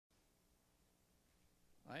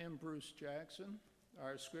I am Bruce Jackson.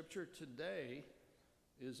 Our scripture today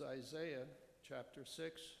is Isaiah chapter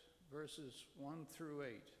 6, verses 1 through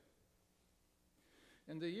 8.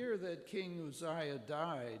 In the year that King Uzziah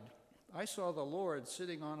died, I saw the Lord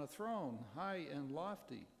sitting on a throne, high and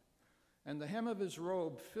lofty, and the hem of his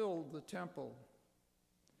robe filled the temple.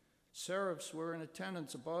 Seraphs were in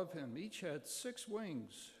attendance above him. Each had 6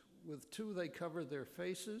 wings. With 2 they covered their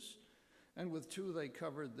faces, and with 2 they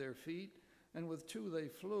covered their feet, and with 2 they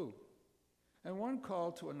flew. And one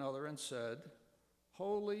called to another and said,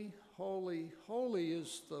 "Holy, holy, holy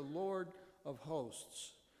is the Lord of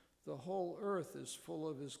hosts. The whole earth is full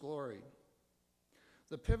of his glory."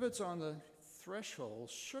 The pivots on the threshold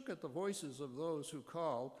shook at the voices of those who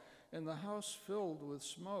called, and the house filled with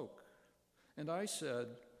smoke. And I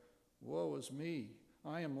said, "Woe is me,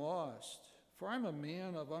 I am lost, for I am a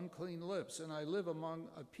man of unclean lips, and I live among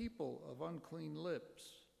a people of unclean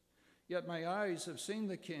lips. Yet my eyes have seen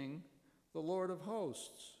the King, the Lord of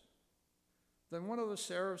hosts." Then one of the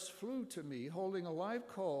seraphs flew to me, holding a live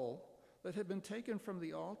coal that had been taken from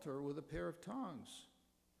the altar with a pair of tongs.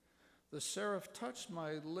 The seraph touched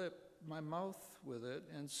my mouth with it,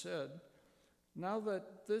 and said, "Now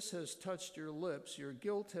that this has touched your lips, your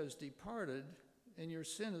guilt has departed, and your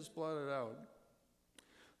sin is blotted out."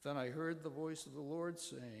 Then I heard the voice of the Lord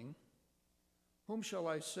saying, "Whom shall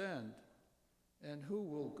I send, and who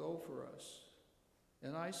will go for us?"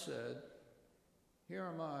 And I said, "Here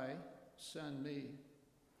am I, send me."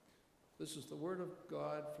 This is the word of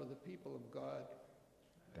God for the people of God.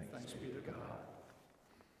 Thanks be to God.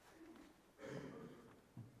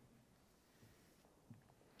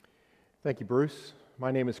 Thank you, Bruce. My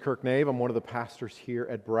name is Kirk Nave. I'm one of the pastors here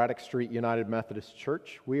at Braddock Street United Methodist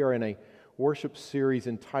Church. We are in a worship series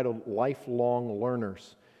entitled Lifelong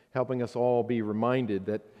Learners, helping us all be reminded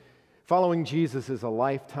that following Jesus is a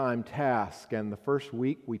lifetime task. And the first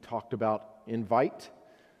week we talked about invite,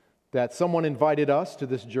 that someone invited us to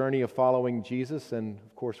this journey of following Jesus, and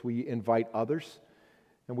of course we invite others.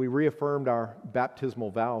 And we reaffirmed our baptismal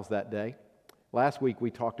vows that day. Last week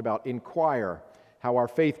we talked about inquire, how our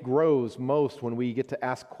faith grows most when we get to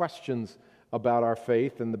ask questions about our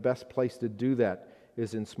faith, and the best place to do that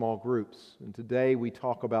is in small groups. And today we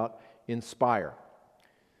talk about inspire,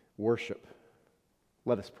 worship.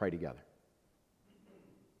 Let us pray together.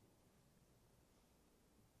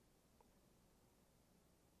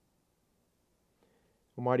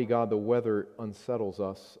 Almighty God, the weather unsettles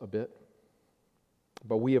us a bit,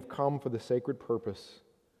 but we have come for the sacred purpose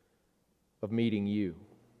of meeting you.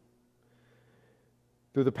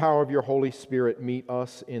 Through the power of your Holy Spirit, meet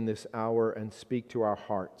us in this hour and speak to our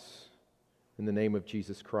hearts. In the name of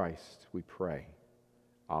Jesus Christ, we pray.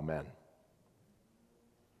 Amen.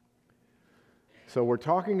 So we're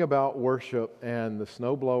talking about worship and the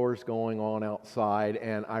snowblowers going on outside,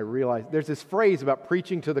 and I realized there's this phrase about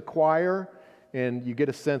preaching to the choir, and you get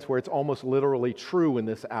a sense where it's almost literally true in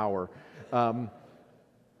this hour. And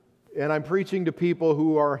I'm preaching to people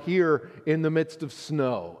who are here in the midst of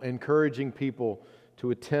snow, encouraging people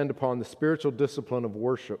to attend upon the spiritual discipline of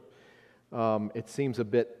worship. It seems a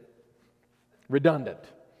bit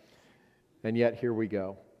redundant, and yet here we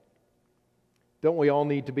go. Don't we all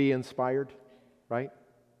need to be inspired, right?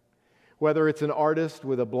 Whether it's an artist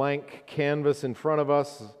with a blank canvas in front of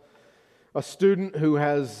us, a student who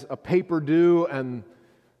has a paper due and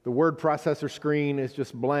the word processor screen is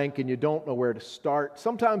just blank and you don't know where to start.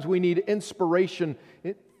 Sometimes we need inspiration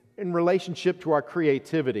in relationship to our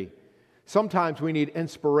creativity. Sometimes we need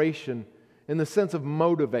inspiration in the sense of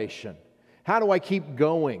motivation. How do I keep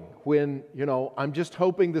going when, I'm just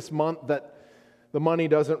hoping this month that the money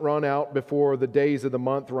doesn't run out before the days of the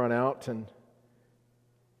month run out, and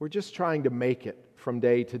we're just trying to make it from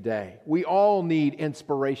day to day. We all need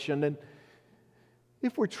inspiration, and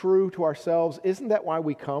if we're true to ourselves, isn't that why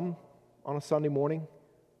we come on a Sunday morning?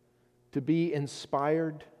 To be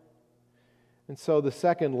inspired? And so the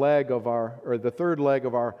third leg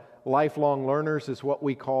of our lifelong learners is what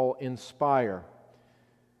we call inspire.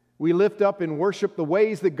 We lift up in worship the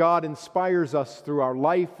ways that God inspires us through our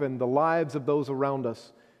life and the lives of those around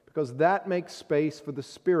us, because that makes space for the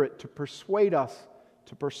Spirit to persuade us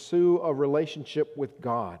to pursue a relationship with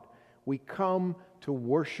God. We come to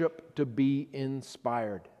worship to be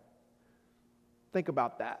inspired. Think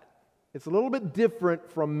about that. It's a little bit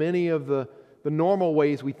different from many of the normal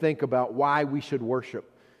ways we think about why we should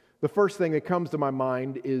worship. The first thing that comes to my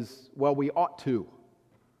mind is, well, we ought to.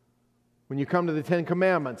 When you come to the 10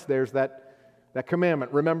 Commandments, there's that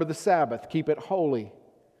commandment, remember the Sabbath, keep it holy.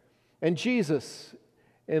 And Jesus,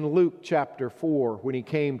 in Luke chapter 4, when he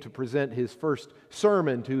came to present his first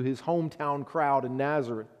sermon to his hometown crowd in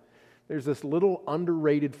Nazareth, there's this little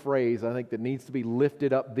underrated phrase I think that needs to be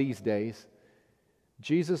lifted up these days.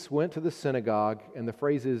 Jesus went to the synagogue, and the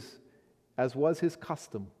phrase is, as was his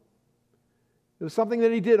custom. It was something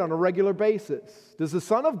that he did on a regular basis. Does the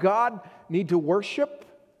Son of God need to worship?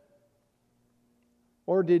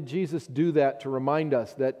 Or did Jesus do that to remind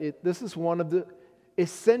us that this is one of the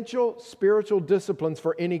essential spiritual disciplines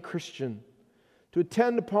for any Christian, to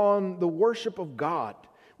attend upon the worship of God?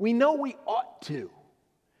 We know we ought to,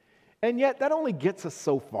 and yet that only gets us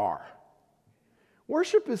so far.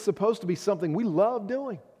 Worship is supposed to be something we love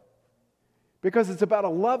doing because it's about a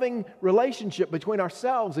loving relationship between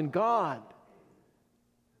ourselves and God.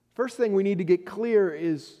 First thing we need to get clear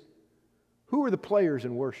is, who are the players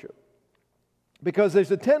in worship? Because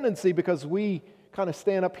there's a tendency, because we kind of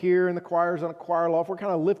stand up here and the choir's on a choir loft, we're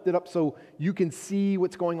kind of lifted up so you can see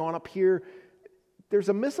what's going on up here. There's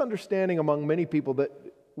a misunderstanding among many people that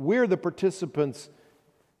we're the participants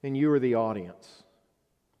and you are the audience.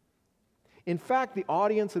 In fact, the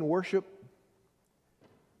audience in worship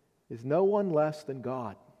is no one less than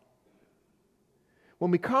God. When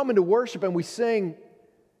we come into worship and we sing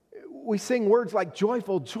words like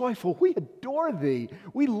joyful, joyful, we adore thee.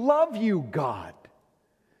 We love you, God.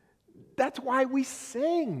 That's why we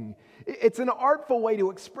sing. It's an artful way to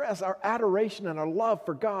express our adoration and our love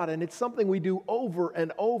for God, and it's something we do over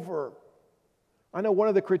and over. I know one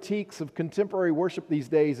of the critiques of contemporary worship these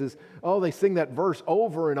days is, they sing that verse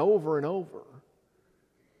over and over and over.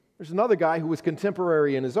 There's another guy who was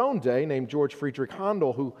contemporary in his own day named George Friedrich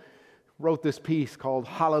Handel, who wrote this piece called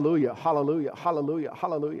Hallelujah, Hallelujah, Hallelujah,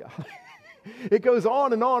 Hallelujah. It goes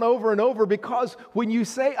on and on over and over, because when you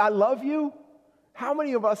say, I love you, how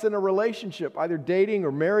many of us in a relationship, either dating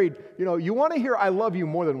or married, you want to hear I love you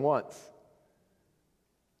more than once.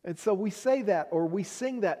 And so we say that, or we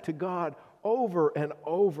sing that to God over and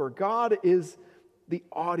over. God is the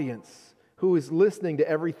audience who is listening to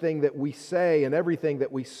everything that we say and everything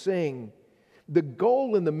that we sing. The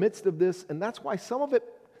goal in the midst of this, and that's why some of it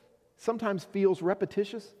sometimes feels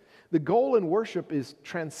repetitious, the goal in worship is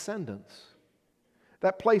transcendence.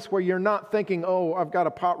 That place where you're not thinking, I've got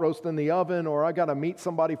a pot roast in the oven, or I've got to meet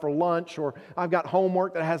somebody for lunch, or I've got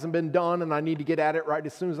homework that hasn't been done and I need to get at it right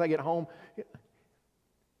as soon as I get home.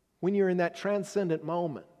 When you're in that transcendent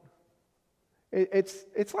moment,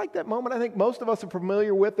 it's like that moment I think most of us are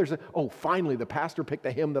familiar with. There's finally the pastor picked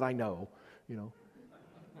a hymn that I know,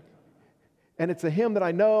 And it's a hymn that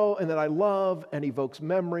I know and that I love and evokes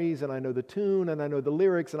memories, and I know the tune and I know the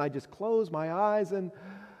lyrics, and I just close my eyes and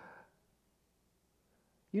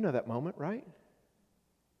you know that moment, right?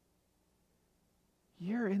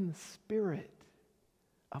 You're in the Spirit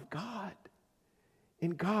of God,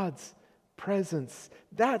 in God's presence.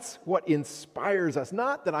 That's what inspires us.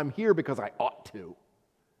 Not that I'm here because I ought to,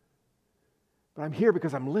 but I'm here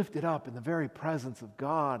because I'm lifted up in the very presence of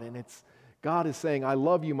God, and God is saying, I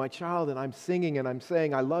love you, my child, and I'm singing and I'm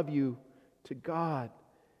saying, I love you to God.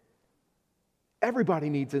 Everybody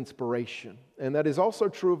needs inspiration, and that is also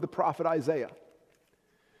true of the prophet Isaiah.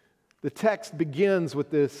 The text begins with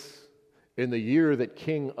this, in the year that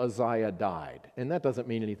King Uzziah died. And that doesn't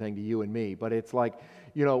mean anything to you and me, but it's like,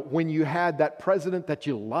 when you had that president that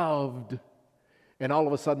you loved, and all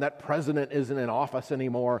of a sudden that president isn't in office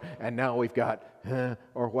anymore, and now we've got,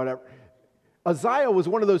 or whatever. Uzziah was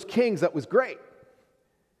one of those kings that was great.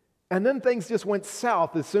 And then things just went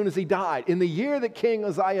south as soon as he died. In the year that King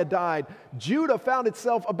Uzziah died, Judah found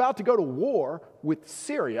itself about to go to war with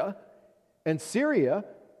Syria, and Syria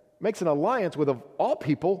makes an alliance with, of all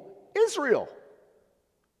people, Israel.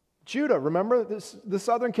 Judah, remember the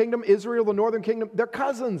southern kingdom, Israel, the northern kingdom, they're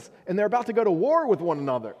cousins, and they're about to go to war with one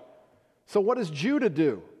another. So what does Judah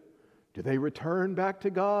do? Do they return back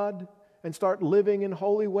to God and start living in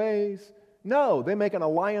holy ways? No, they make an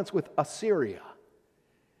alliance with Assyria.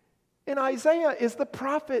 And Isaiah is the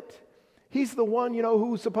prophet. He's the one,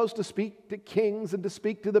 who's supposed to speak to kings and to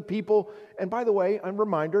speak to the people. And by the way, a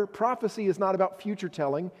reminder, prophecy is not about future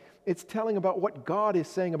telling. It's telling about what God is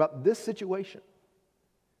saying about this situation.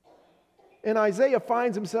 And Isaiah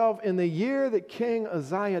finds himself in the year that King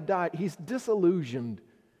Uzziah died. He's disillusioned.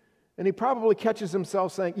 And he probably catches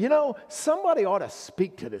himself saying, somebody ought to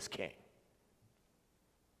speak to this king.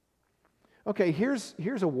 Okay,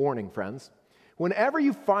 here's a warning, friends. Whenever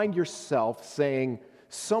you find yourself saying,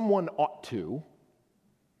 someone ought to,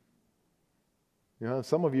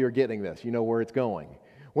 some of you are getting this, you know where it's going.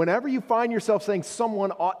 Whenever you find yourself saying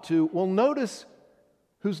someone ought to, well, notice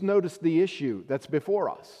who's noticed the issue that's before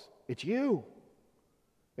us. It's you.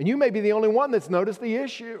 And you may be the only one that's noticed the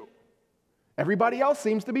issue. Everybody else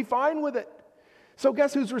seems to be fine with it. So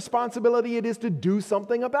guess whose responsibility it is to do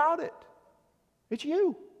something about it? It's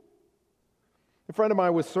you. A friend of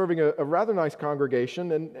mine was serving a rather nice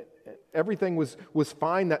congregation, and everything was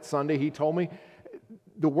fine that Sunday. He told me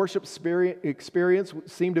the worship experience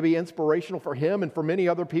seemed to be inspirational for him and for many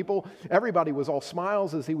other people. Everybody was all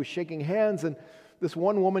smiles as he was shaking hands, and this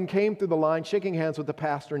one woman came through the line shaking hands with the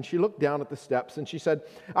pastor, and she looked down at the steps and she said,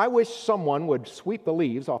 "I wish someone would sweep the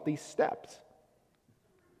leaves off these steps."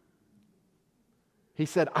 He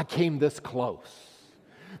said, "I came this close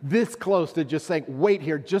to just saying, wait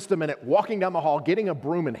here just a minute," walking down the hall, getting a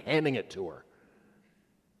broom and handing it to her.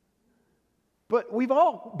 But we've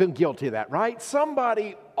all been guilty of that, right?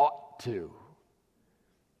 Somebody ought to.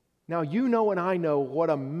 Now, you know and I know what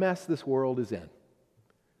a mess this world is in.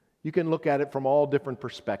 You can look at it from all different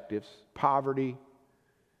perspectives: poverty,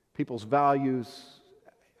 people's values,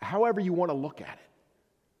 however you want to look at it.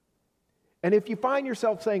 And if you find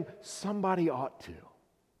yourself saying, somebody ought to,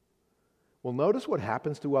 well, notice what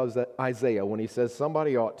happens to Isaiah when he says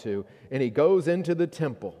somebody ought to, and he goes into the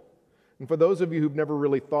temple. And for those of you who've never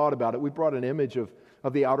really thought about it, we brought an image of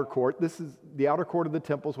the outer court. This is the outer court of the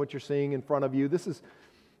temple, is what you're seeing in front of you. This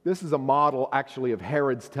is a model, actually, of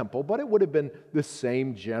Herod's temple, but it would have been the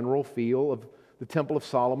same general feel of the Temple of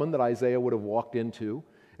Solomon that Isaiah would have walked into.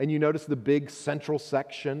 And you notice the big central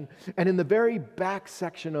section. And in the very back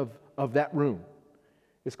section of that room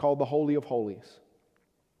is called the Holy of Holies.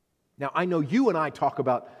 Now, I know you and I talk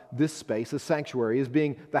about this space, a sanctuary, as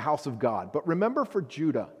being the house of God. But remember, for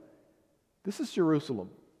Judah, this is Jerusalem.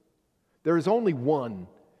 There is only one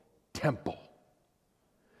temple.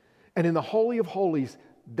 And in the Holy of Holies,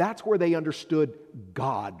 that's where they understood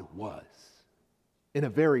God was, in a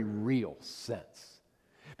very real sense.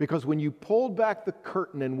 Because when you pulled back the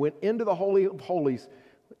curtain and went into the Holy of Holies,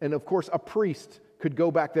 and of course a priest could go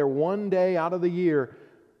back there one day out of the year,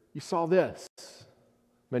 you saw this.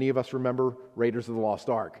 Many of us remember Raiders of the Lost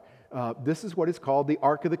Ark. This is what is called the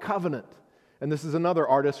Ark of the Covenant. And this is another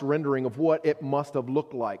artist's rendering of what it must have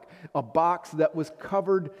looked like. A box that was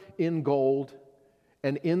covered in gold,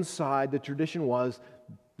 and inside, the tradition was,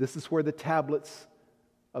 this is where the tablets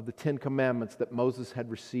of the Ten Commandments that Moses had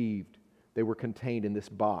received, they were contained in this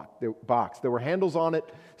box. There were handles on it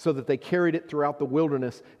so that they carried it throughout the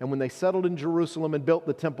wilderness. And when they settled in Jerusalem and built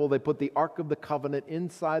the temple, they put the Ark of the Covenant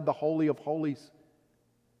inside the Holy of Holies.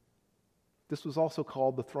 This was also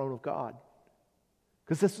called the throne of God,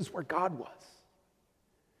 because this is where God was.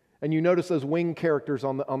 And you notice those winged characters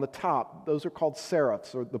on the top. Those are called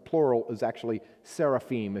seraphs, or the plural is actually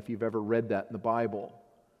seraphim, if you've ever read that in the Bible.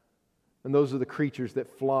 And those are the creatures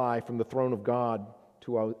that fly from the throne of God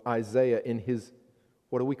to Isaiah in his,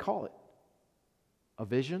 what do we call it? A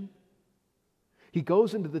vision? He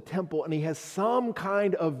goes into the temple and he has some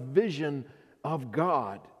kind of vision of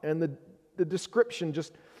God. And the description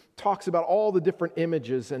just talks about all the different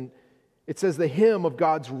images, and it says the hem of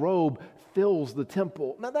God's robe fills the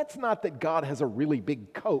temple. Now, that's not that God has a really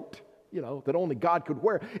big coat, that only God could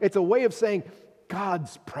wear. It's a way of saying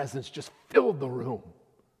God's presence just filled the room.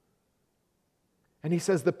 And he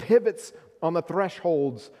says the pivots on the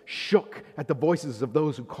thresholds shook at the voices of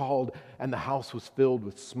those who called, and the house was filled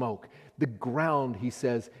with smoke. The ground, he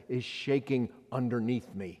says, is shaking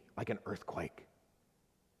underneath me like an earthquake.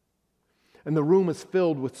 And the room is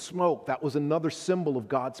filled with smoke. That was another symbol of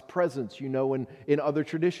God's presence. In other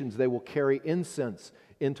traditions, they will carry incense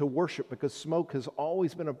into worship because smoke has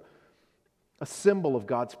always been a symbol of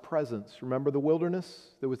God's presence. Remember the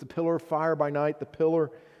wilderness? There was the pillar of fire by night, the pillar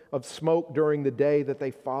of smoke during the day that they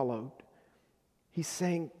followed. He's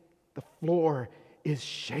saying the floor is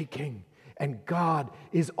shaking and God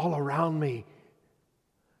is all around me.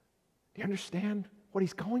 Do you understand what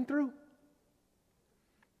he's going through?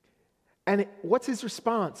 And what's his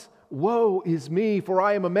response? Woe is me, for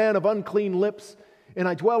I am a man of unclean lips, and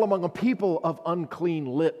I dwell among a people of unclean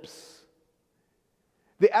lips.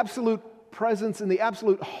 The absolute presence and the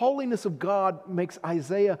absolute holiness of God makes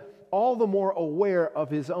Isaiah all the more aware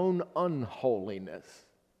of his own unholiness.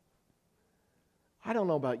 I don't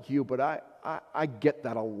know about you, but I get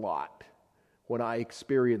that a lot when I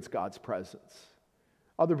experience God's presence.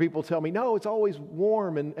 Other people tell me, no, it's always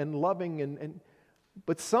warm and loving,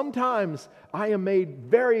 but sometimes I am made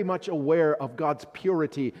very much aware of God's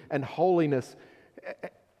purity and holiness,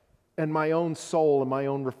 and my own soul and my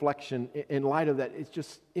own reflection in light of that is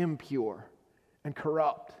just impure and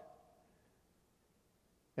corrupt.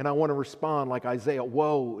 And I want to respond like Isaiah,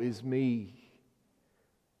 woe is me.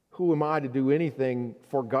 Who am I to do anything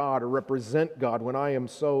for God or represent God when I am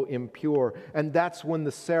so impure? And that's when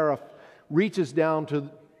the seraph reaches down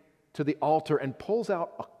to the altar and pulls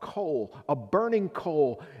out a coal, a burning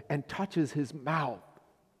coal, and touches his mouth.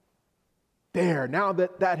 There, now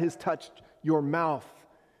that has touched your mouth,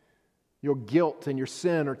 Your guilt and your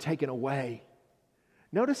sin are taken away.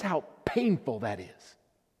 Notice how painful that is.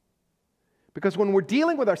 Because when we're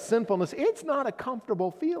dealing with our sinfulness, it's not a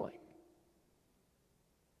comfortable feeling.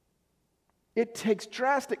 It takes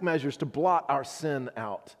drastic measures to blot our sin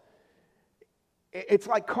out. It's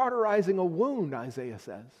like cauterizing a wound, Isaiah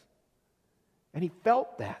says. And he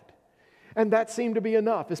felt that. And that seemed to be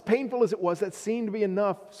enough. As painful as it was, that seemed to be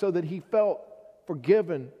enough so that he felt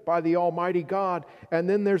forgiven by the Almighty God. And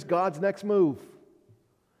then there's God's next move.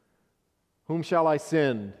 Whom shall I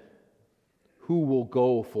send? Who will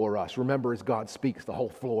go for us? Remember, as God speaks, the whole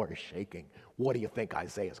floor is shaking. What do you think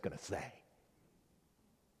Isaiah's going to say?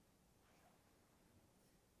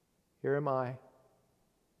 Here am I.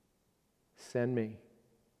 Send me.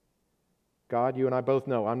 God, you and I both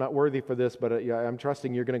know I'm not worthy for this, but I'm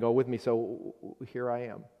trusting you're going to go with me, so here I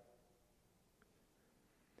am.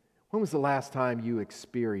 When was the last time you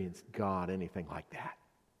experienced God anything like that?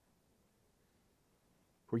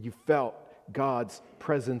 Where you felt God's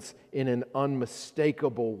presence in an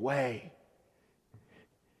unmistakable way.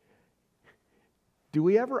 Do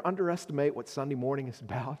we ever underestimate what Sunday morning is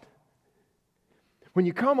about? When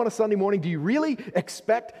you come on a Sunday morning, do you really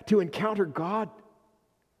expect to encounter God?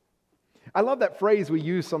 I love that phrase we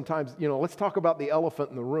use sometimes, let's talk about the elephant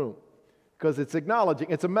in the room. Because it's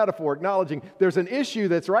a metaphor, acknowledging there's an issue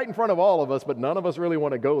that's right in front of all of us, but none of us really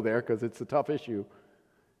want to go there because it's a tough issue.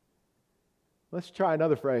 Let's try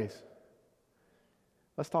another phrase.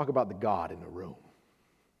 Let's talk about the God in the room.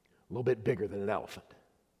 A little bit bigger than an elephant.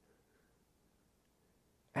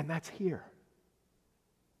 And that's here.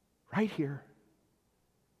 Right here.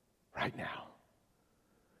 Right now.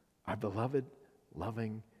 Our beloved,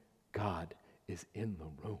 loving God is in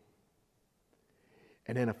the room.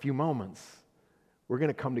 And in a few moments, we're going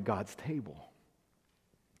to come to God's table.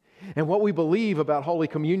 And what we believe about Holy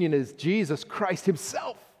Communion is Jesus Christ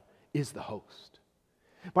himself is the host.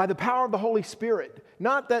 By the power of the Holy Spirit,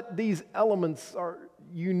 not that these elements are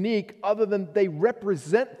unique other than they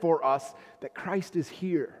represent for us that Christ is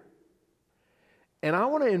here. And I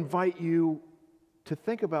want to invite you to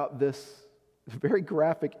think about this very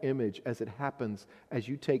graphic image as it happens as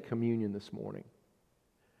you take communion this morning.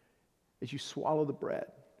 As you swallow the bread,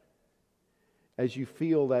 as you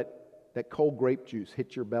feel that cold grape juice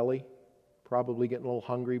hit your belly, probably getting a little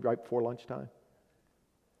hungry right before lunchtime.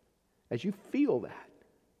 As you feel that,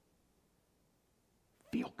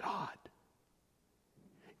 feel God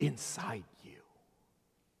inside you.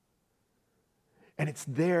 And it's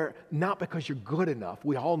there not because you're good enough.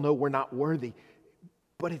 We all know we're not worthy.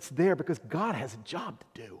 But it's there because God has a job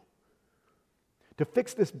to do. To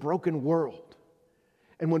fix this broken world.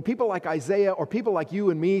 And when people like Isaiah or people like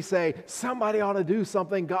you and me say, somebody ought to do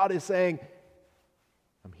something, God is saying,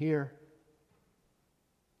 I'm here.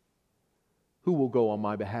 Who will go on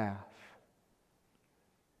my behalf?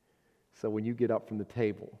 So when you get up from the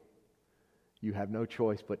table, you have no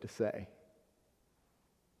choice but to say,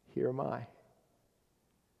 here am I.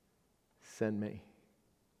 Send me.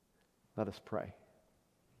 Let us pray.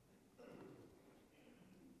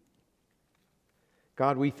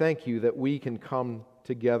 God, we thank you that we can come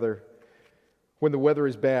together when the weather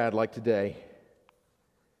is bad like today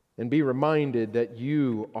and be reminded that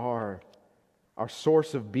you are our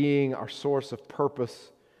source of being, our source of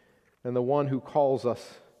purpose, and the one who calls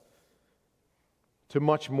us to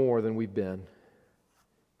much more than we've been.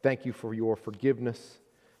 Thank you for your forgiveness.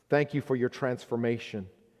 Thank you for your transformation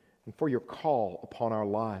and for your call upon our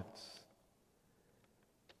lives.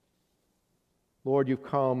 Lord, you've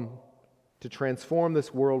come to transform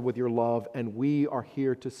this world with your love, and we are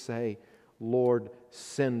here to say, Lord,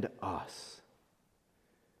 send us.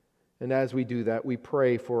 And as we do that, we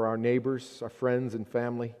pray for our neighbors, our friends and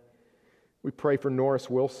family. We pray for Norris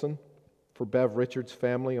Wilson, for Bev Richards'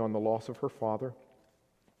 family on the loss of her father,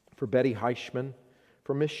 for Betty Heichman,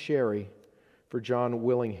 for Miss Sherry, for John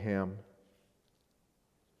Willingham.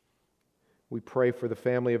 We pray for the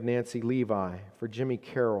family of Nancy Levi, for Jimmy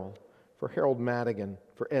Carroll, for Harold Madigan,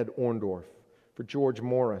 for Ed Orndorff, for George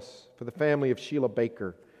Morris, for the family of Sheila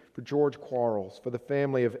Baker, for George Quarles, for the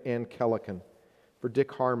family of Ann Kellican, for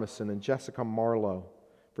Dick Harmison and Jessica Marlowe,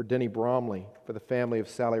 for Denny Bromley, for the family of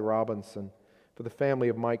Sally Robinson, for the family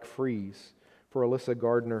of Mike Fries, for Alyssa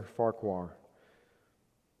Gardner Farquhar,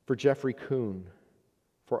 for Jeffrey Kuhn,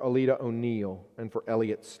 for Alita O'Neill, and for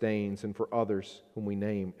Elliot Staines, and for others whom we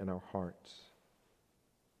name in our hearts.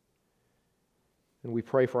 And we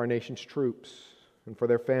pray for our nation's troops and for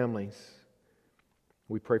their families.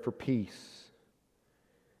 We pray for peace.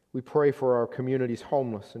 We pray for our community's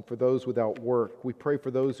homeless and for those without work. We pray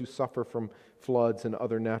for those who suffer from floods and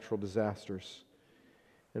other natural disasters.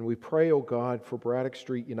 And we pray, O God, for Braddock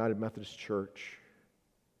Street United Methodist Church,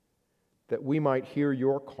 that we might hear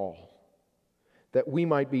your call, that we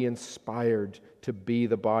might be inspired to be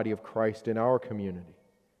the body of Christ in our community.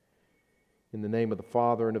 In the name of the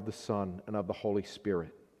Father, and of the Son, and of the Holy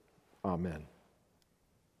Spirit. Amen.